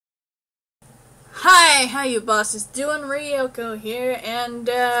Hi, how you bosses doing? Ryoko here, and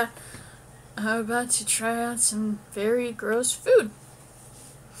I'm about to try out some very gross food.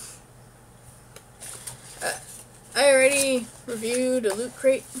 I already reviewed a Loot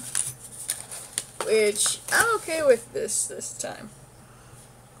Crate, which I'm okay with this time.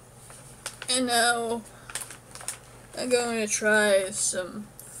 And now I'm going to try some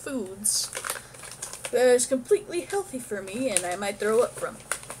foods that is completely healthy for me and I might throw up from.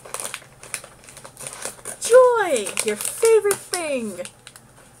 Joy! Your favorite thing!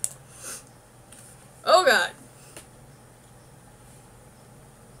 Oh god.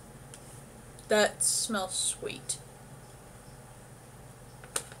 That smells sweet.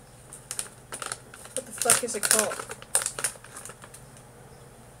 What the fuck is it called?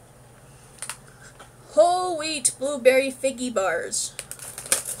 Whole wheat blueberry figgy bars.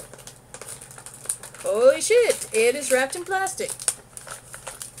 Holy shit, it is wrapped in plastic.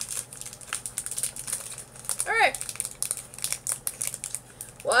 Alright.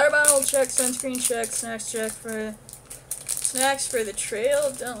 Water bottle check, sunscreen check, snacks for the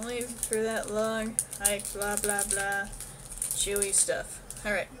trail, don't leave for that long, hike, blah blah blah, chewy stuff.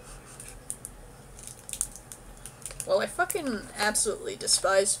 Alright. Well, I fucking absolutely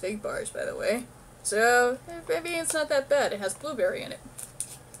despise fig bars, by the way. So, maybe it's not that bad. It has blueberry in it.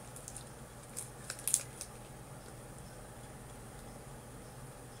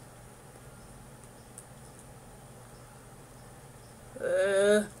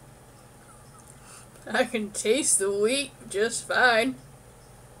 I can taste the wheat just fine.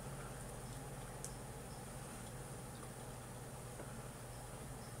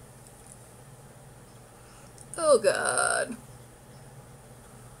 Oh god.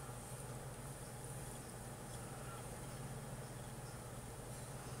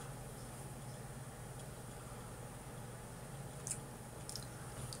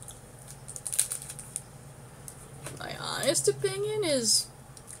 My honest opinion is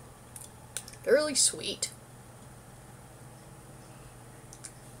really sweet.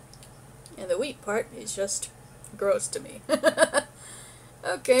 And the wheat part is just gross to me.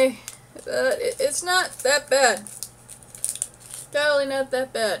 Okay, but it's not that bad. Totally not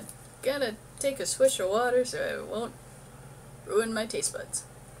that bad. Gotta take a swish of water so it won't ruin my taste buds.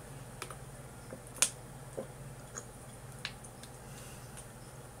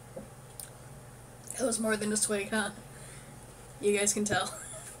 That was more than a swig, huh? You guys can tell.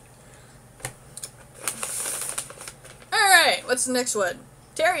 Alright, what's the next one?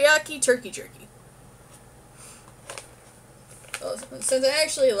 Teriyaki turkey jerky. Well, since I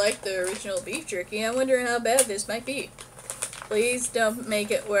actually like the original beef jerky, I'm wondering how bad this might be. Please don't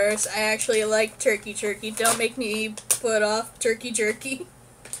make it worse. I actually like turkey jerky. Don't make me put off turkey jerky.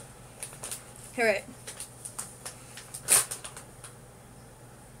 Alright.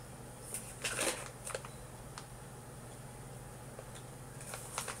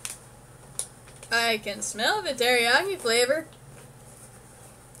 I can smell the teriyaki flavor.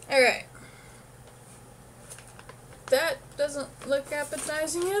 Alright. That doesn't look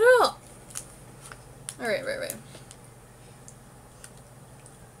appetizing at all. Alright, right.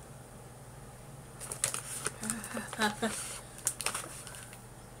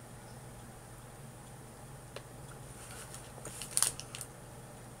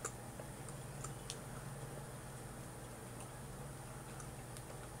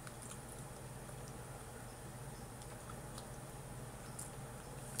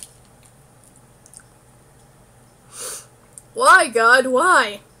 Why, God?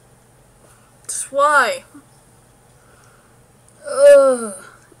 Why? Just why? Ugh.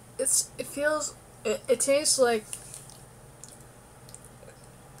 It tastes like,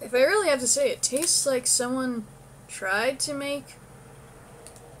 if I really have to say, it tastes like someone tried to make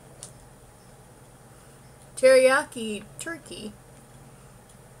teriyaki turkey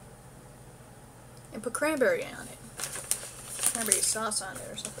and put cranberry on it. Cranberry sauce on it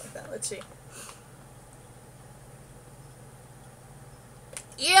or something like that. Let's see.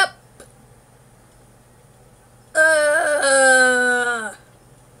 Yep.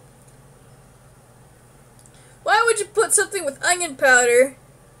 Why would you put something with onion powder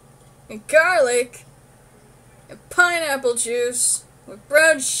and garlic and pineapple juice with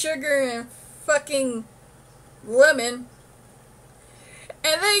brown sugar and fucking lemon,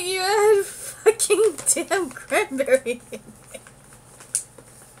 and then you add fucking damn cranberry in it?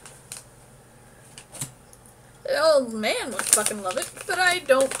 The old man would fucking love it, but I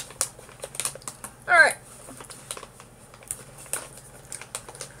don't. Alright.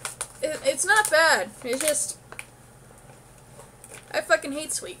 It's not bad. It's just, I fucking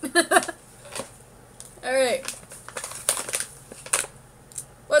hate sweet. Alright.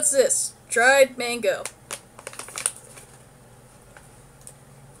 What's this? dried mango.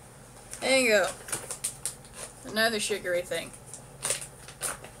 Mango. Another sugary thing.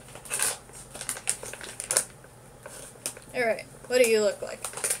 Alright, what do you look like?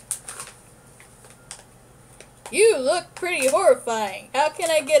 You look pretty horrifying. How can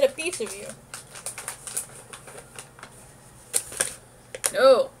I get a piece of you?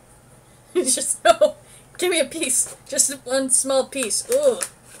 No. Just no. Give me a piece. Just one small piece. Ugh.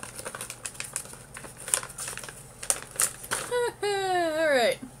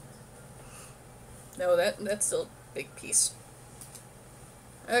 Alright. No, that's still a big piece.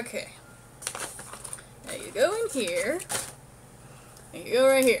 Okay. Now you go in here. And you go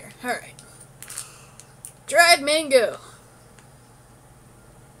right here. Alright. Dried mango.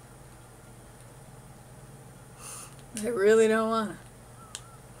 I really don't wanna.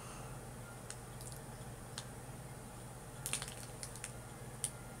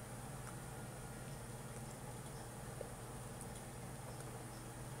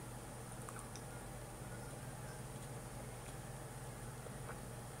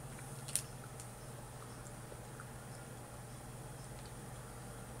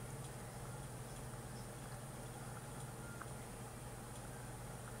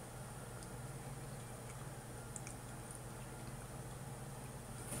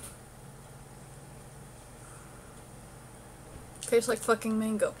 Tastes like fucking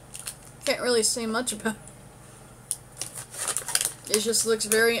mango. Can't really say much about it. It just looks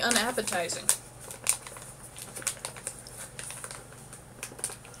very unappetizing.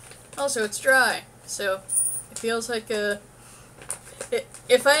 Also, it's dry, so it feels like a...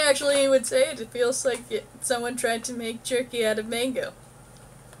 If I actually would say it, it feels like someone tried to make jerky out of mango.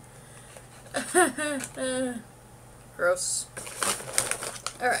 Gross.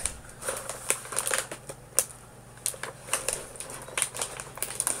 Alright.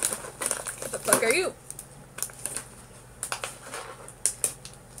 What the fuck are you?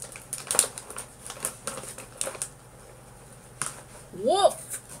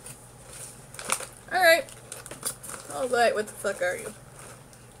 Wolf! Alright. Alright, what the fuck are you?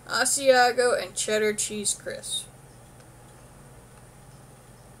 Asiago and cheddar cheese crisps.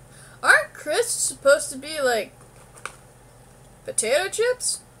 Aren't crisps supposed to be like potato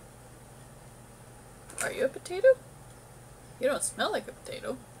chips? Are you a potato? You don't smell like a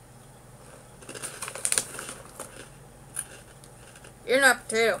potato. You're not a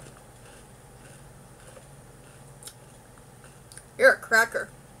potato. You're a cracker.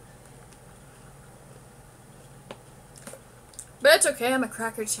 But it's okay, I'm a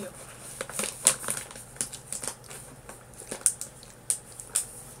cracker too.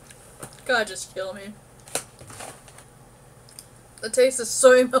 God, just kill me. The taste of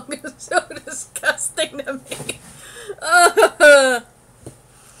soy milk is so disgusting to me. Ah.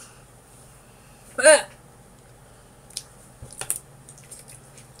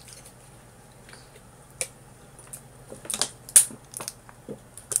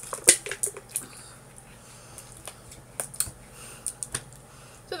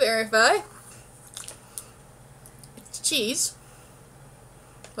 To verify, it's cheese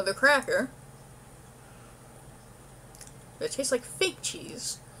with a cracker. But it tastes like fake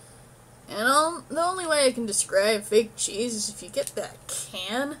cheese. And the only way I can describe fake cheese is if you get that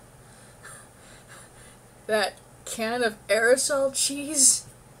can of aerosol cheese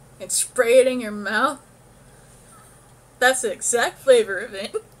and spray it in your mouth. That's the exact flavor of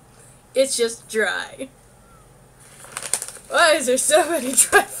it. It's just dry. Why is there so many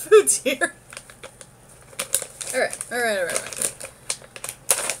dry foods here? Alright.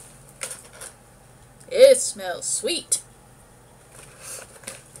 It smells sweet.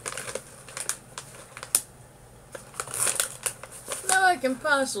 No one can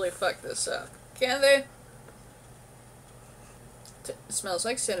possibly fuck this up, can they? It smells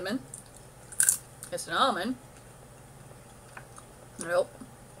like cinnamon. It's an almond. Nope.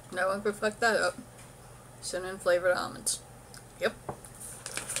 No one could fuck that up. Cinnamon flavored almonds. Yep.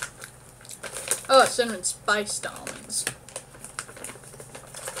 Oh, cinnamon spiced almonds.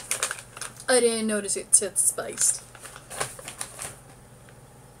 I didn't notice it said spiced.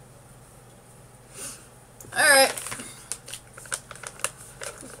 Alright.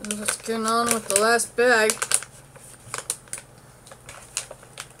 Let's get on with the last bag.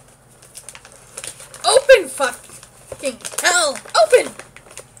 Open, fucking hell! Open!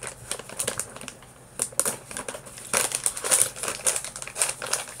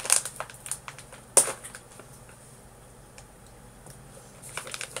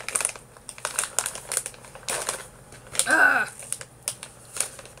 Ah!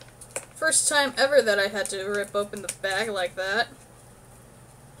 First time ever that I had to rip open the bag like that.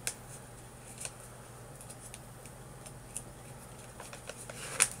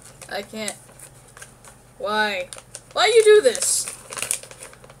 I can't. Why? Why you do this?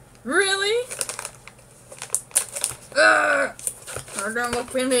 Really? Ugh! I'm gonna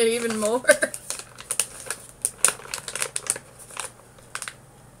open it even more.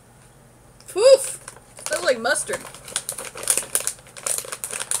 Poof! Smells like mustard.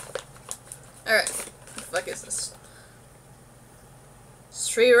 Alright. What the fuck is this?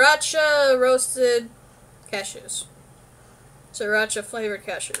 Sriracha roasted cashews. Sriracha flavored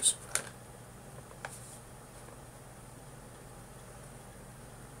cashews.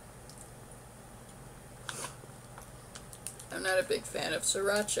 I'm not a big fan of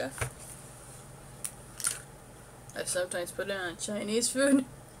sriracha. I sometimes put it on Chinese food.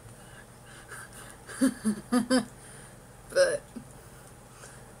 But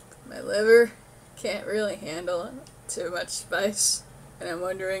my liver can't really handle too much spice. And I'm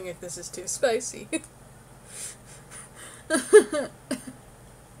wondering if this is too spicy.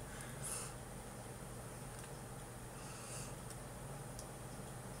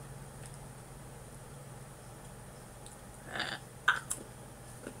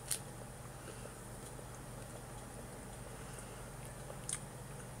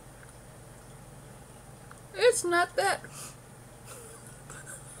 It's not that.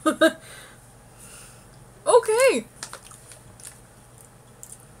 Okay.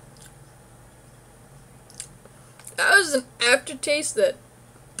 That was an aftertaste that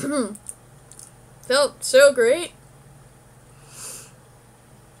felt so great.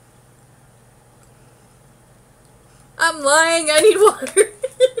 I'm lying, I need water.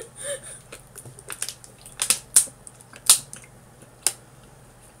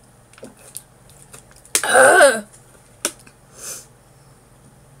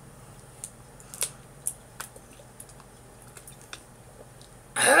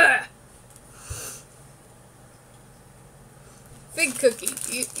 Fig cookie.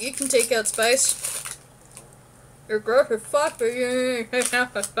 You can take out spice. You're gross as fuck, but you take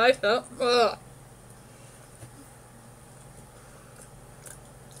out the spice up. Ugh.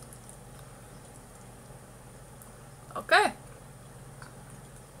 Okay.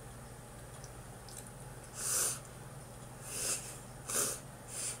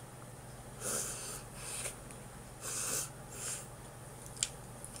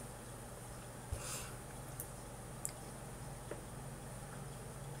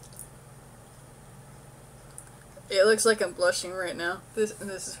 It looks like I'm blushing right now. This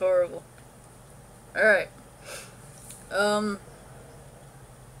is horrible. Alright.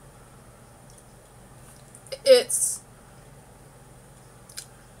 It's...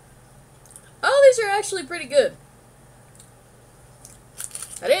 all these are actually pretty good.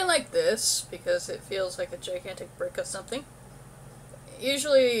 I didn't like this because it feels like a gigantic brick of something.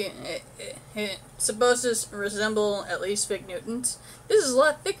 Usually, it's supposed to resemble at least Fig Newtons. This is a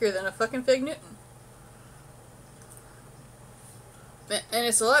lot thicker than a fucking Fig Newton. And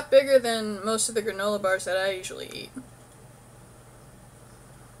it's a lot bigger than most of the granola bars that I usually eat.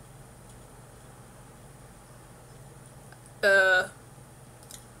 But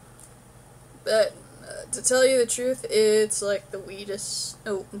to tell you the truth, it's like the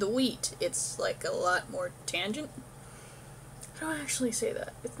wheat. It's like a lot more tangent. I don't actually say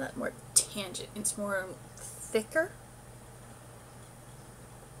that. It's not more tangent. It's more thicker.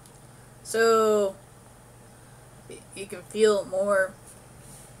 So you can feel more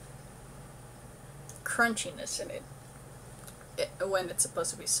crunchiness in it when it's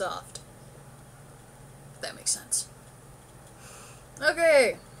supposed to be soft. If that makes sense.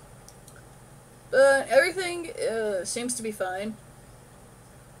 Okay. But everything seems to be fine.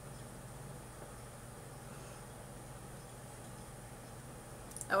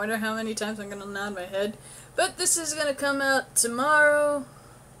 I wonder how many times I'm gonna nod my head. But this is gonna come out tomorrow.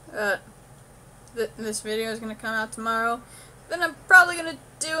 This video is gonna come out tomorrow. Then I'm probably gonna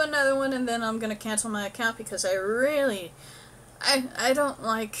do another one, and then I'm gonna cancel my account because I really, I don't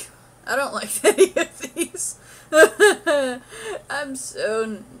like any of these. I'm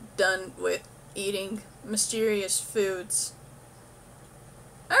so done with eating mysterious foods.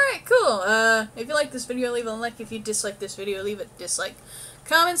 Alright, cool. If you like this video, leave a like. If you dislike this video, leave a dislike.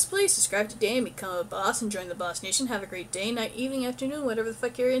 Comments, please. Subscribe today and become a boss and join the Boss Nation. Have a great day, night, evening, afternoon, whatever the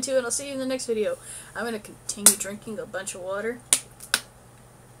fuck you're into, and I'll see you in the next video. I'm gonna continue drinking a bunch of water.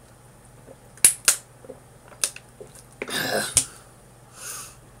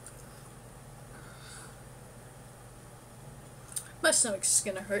 My stomach's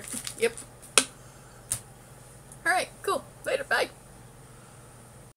gonna hurt. Yep.